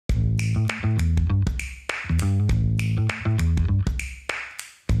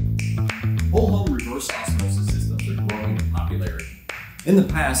In the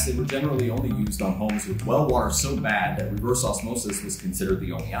past, they were generally only used on homes with well water so bad that reverse osmosis was considered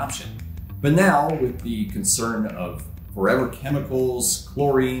the only option. But now, with the concern of forever chemicals,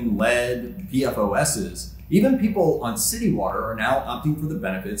 chlorine, lead, PFOSs, even people on city water are now opting for the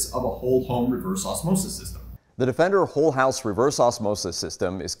benefits of a whole home reverse osmosis system. The Defender Whole House Reverse Osmosis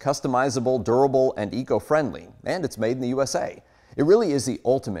System is customizable, durable, and eco-friendly, and it's made in the USA. It really is the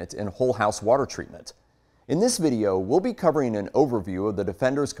ultimate in whole house water treatment. In this video, we'll be covering an overview of the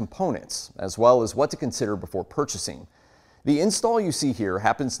Defender's components, as well as what to consider before purchasing. The install you see here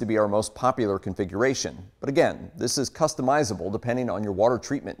happens to be our most popular configuration, but again, this is customizable depending on your water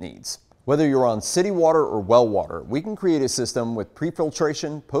treatment needs. Whether you're on city water or well water, we can create a system with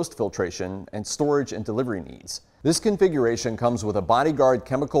pre-filtration, post-filtration, and storage and delivery needs. This configuration comes with a BodyGuard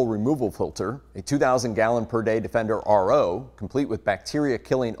Chemical Removal Filter, a 2,000 gallon per day Defender RO, complete with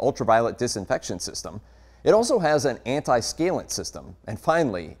bacteria-killing ultraviolet disinfection system. It also has an anti-scalant system, and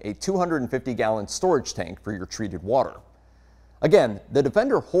finally, a 250 gallon storage tank for your treated water. Again, the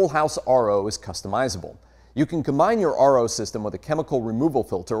Defender Whole House RO is customizable. You can combine your RO system with a chemical removal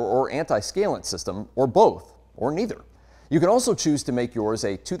filter or anti-scalant system, or both, or neither. You can also choose to make yours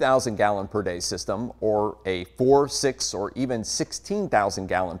a 2,000 gallon per day system, or a 4, 6, or even 16,000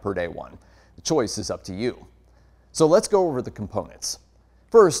 gallon per day one. The choice is up to you. So let's go over the components.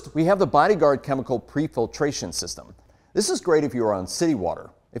 First, we have the BodyGuard Chemical Pre-Filtration System. This is great if you're on city water.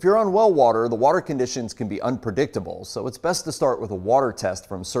 If you're on well water, the water conditions can be unpredictable, so it's best to start with a water test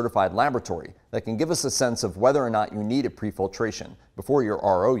from a certified laboratory that can give us a sense of whether or not you need a pre-filtration before your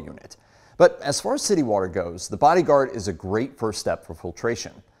RO unit. But as far as city water goes, the BodyGuard is a great first step for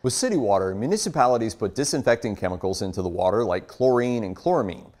filtration. With city water, municipalities put disinfecting chemicals into the water like chlorine and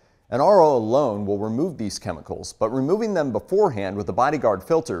chloramine. An RO alone will remove these chemicals, but removing them beforehand with the BodyGuard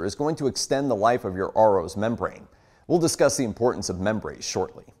filter is going to extend the life of your RO's membrane. We'll discuss the importance of membranes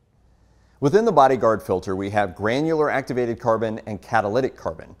shortly. Within the BodyGuard filter, we have granular activated carbon and catalytic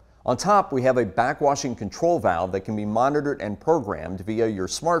carbon. On top, we have a backwashing control valve that can be monitored and programmed via your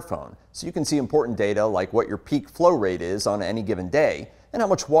smartphone, so you can see important data like what your peak flow rate is on any given day and how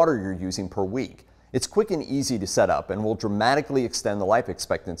much water you're using per week. It's quick and easy to set up and will dramatically extend the life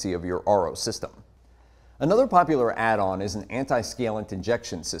expectancy of your RO system. Another popular add-on is an anti-scalant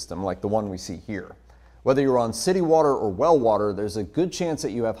injection system like the one we see here. Whether you're on city water or well water, there's a good chance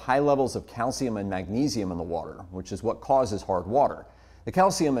that you have high levels of calcium and magnesium in the water, which is what causes hard water. The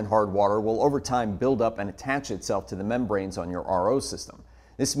calcium in hard water will over time build up and attach itself to the membranes on your RO system.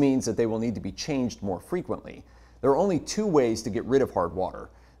 This means that they will need to be changed more frequently. There are only two ways to get rid of hard water.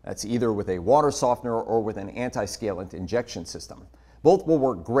 That's either with a water softener or with an anti-scalant injection system. Both will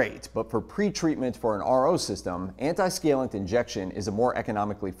work great, but for pre-treatment for an RO system, anti-scalant injection is a more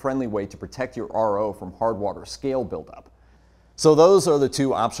economically friendly way to protect your RO from hard water scale buildup. So those are the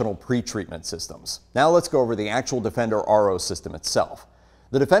two optional pre-treatment systems. Now let's go over the actual Defender RO system itself.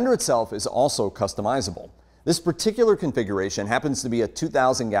 The Defender itself is also customizable. This particular configuration happens to be a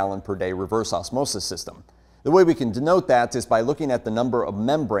 2,000 gallon per day reverse osmosis system. The way we can denote that is by looking at the number of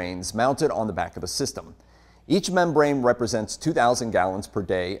membranes mounted on the back of the system. Each membrane represents 2,000 gallons per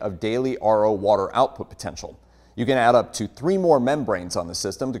day of daily RO water output potential. You can add up to 3 more membranes on the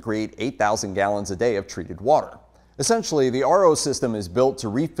system to create 8,000 gallons a day of treated water. Essentially, the RO system is built to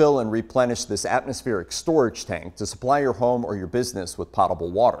refill and replenish this atmospheric storage tank to supply your home or your business with potable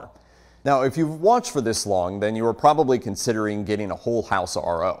water. Now, if you've watched for this long, then you are probably considering getting a whole house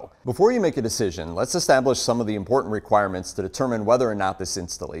RO. Before you make a decision, let's establish some of the important requirements to determine whether or not this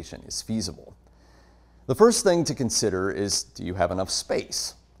installation is feasible. The first thing to consider is, do you have enough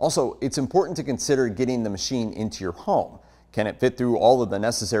space? Also, it's important to consider getting the machine into your home. Can it fit through all of the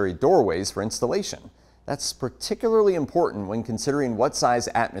necessary doorways for installation? That's particularly important when considering what size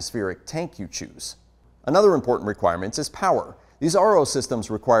atmospheric tank you choose. Another important requirement is power. These RO systems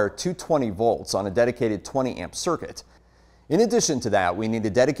require 220 volts on a dedicated 20 amp circuit. In addition to that, we need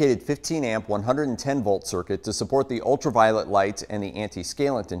a dedicated 15 amp 110 volt circuit to support the ultraviolet light and the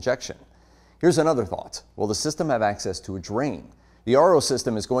anti-scalant injection. Here's another thought. Will the system have access to a drain? The RO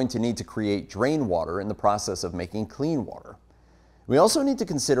system is going to need to create drain water in the process of making clean water. We also need to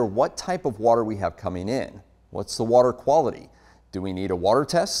consider what type of water we have coming in. What's the water quality? Do we need a water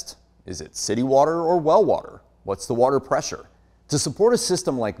test? Is it city water or well water? What's the water pressure? To support a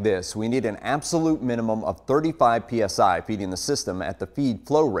system like this, we need an absolute minimum of 35 psi feeding the system at the feed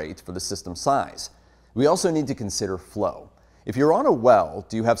flow rate for the system size. We also need to consider flow. If you're on a well,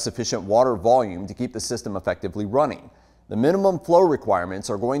 do you have sufficient water volume to keep the system effectively running? The minimum flow requirements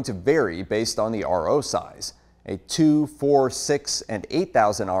are going to vary based on the RO size. A 2, 4, 6, and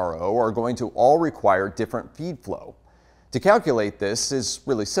 8,000 RO are going to all require different feed flow. To calculate this is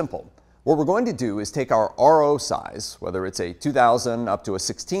really simple. What we're going to do is take our RO size, whether it's a 2,000 up to a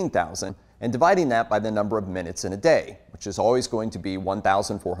 16,000, and dividing that by the number of minutes in a day, which is always going to be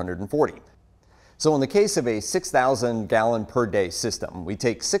 1,440. So in the case of a 6,000 gallon per day system, we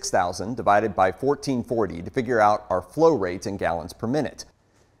take 6,000 divided by 1,440 to figure out our flow rate in gallons per minute.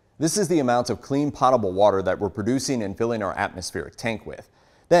 This is the amount of clean potable water that we're producing and filling our atmospheric tank with.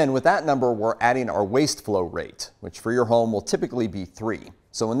 Then with that number, we're adding our waste flow rate, which for your home will typically be 3.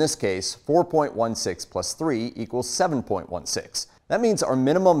 So in this case, 4.16 plus 3 equals 7.16. That means our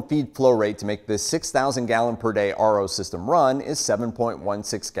minimum feed flow rate to make this 6,000 gallon per day RO system run is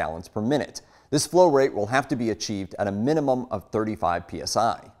 7.16 gallons per minute. This flow rate will have to be achieved at a minimum of 35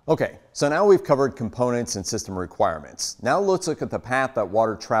 psi. Okay, so now we've covered components and system requirements. Now let's look at the path that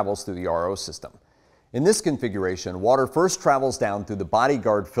water travels through the RO system. In this configuration, water first travels down through the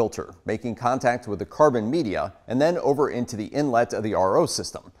BodyGuard filter, making contact with the carbon media, and then over into the inlet of the RO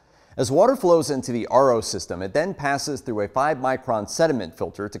system. As water flows into the RO system, it then passes through a 5-micron sediment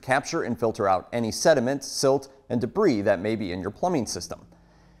filter to capture and filter out any sediment, silt, and debris that may be in your plumbing system.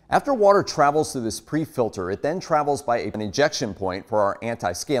 After water travels through this pre-filter, it then travels by an injection point for our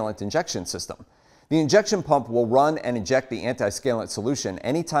Anti-scalant Injection System. The injection pump will run and inject the anti-scalant solution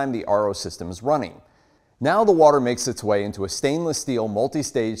anytime the RO system is running. Now the water makes its way into a stainless steel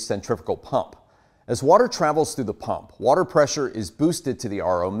multi-stage centrifugal pump. As water travels through the pump, water pressure is boosted to the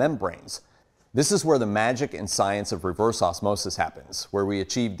RO membranes. This is where the magic and science of reverse osmosis happens, where we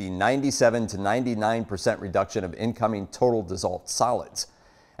achieve the 97 to 99% reduction of incoming total dissolved solids.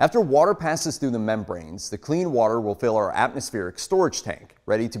 After water passes through the membranes, the clean water will fill our atmospheric storage tank,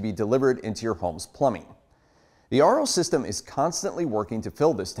 ready to be delivered into your home's plumbing. The RO system is constantly working to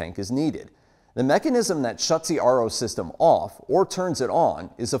fill this tank as needed. The mechanism that shuts the RO system off or turns it on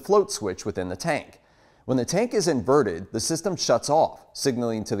is a float switch within the tank. When the tank is inverted, the system shuts off,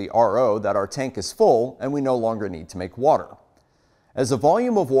 signaling to the RO that our tank is full and we no longer need to make water. As the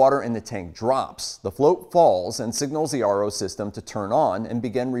volume of water in the tank drops, the float falls and signals the RO system to turn on and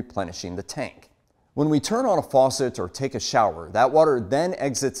begin replenishing the tank. When we turn on a faucet or take a shower, that water then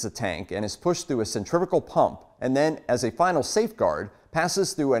exits the tank and is pushed through a centrifugal pump, and then, as a final safeguard,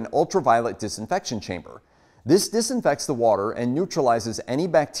 passes through an ultraviolet disinfection chamber. This disinfects the water and neutralizes any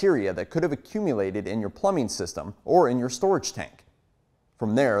bacteria that could have accumulated in your plumbing system or in your storage tank.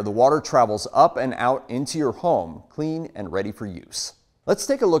 From there, the water travels up and out into your home, clean and ready for use. Let's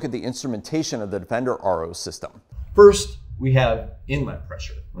take a look at the instrumentation of the Defender RO system. First, we have inlet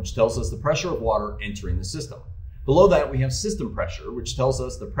pressure, which tells us the pressure of water entering the system. Below that, we have system pressure, which tells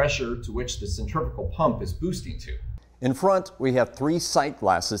us the pressure to which the centrifugal pump is boosting to. In front, we have 3 sight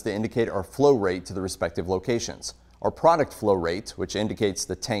glasses to indicate our flow rate to the respective locations. Our product flow rate, which indicates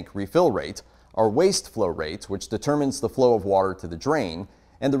the tank refill rate, our waste flow rate, which determines the flow of water to the drain,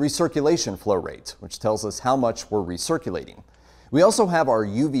 and the recirculation flow rate, which tells us how much we're recirculating. We also have our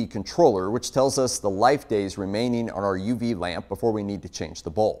UV controller, which tells us the life days remaining on our UV lamp before we need to change the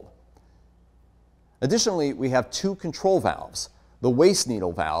bulb. Additionally, we have 2 control valves, the waste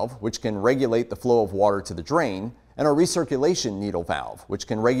needle valve, which can regulate the flow of water to the drain, and our recirculation needle valve, which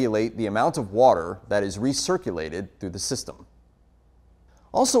can regulate the amount of water that is recirculated through the system.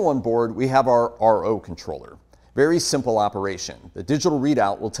 Also on board, we have our RO controller. Very simple operation. The digital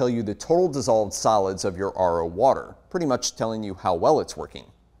readout will tell you the total dissolved solids of your RO water, pretty much telling you how well it's working.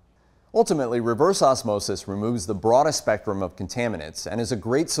 Ultimately, reverse osmosis removes the broadest spectrum of contaminants and is a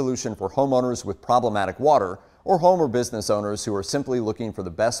great solution for homeowners with problematic water or home or business owners who are simply looking for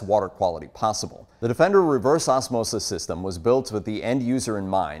the best water quality possible. The Defender reverse osmosis system was built with the end user in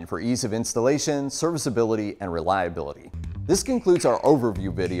mind for ease of installation, serviceability, and reliability. This concludes our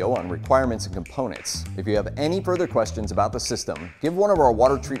overview video on requirements and components. If you have any further questions about the system, give one of our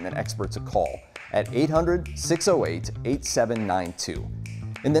water treatment experts a call at 800-608-8792.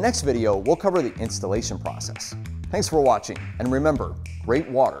 In the next video, we'll cover the installation process. Thanks for watching, and remember, great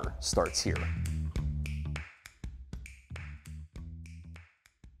water starts here.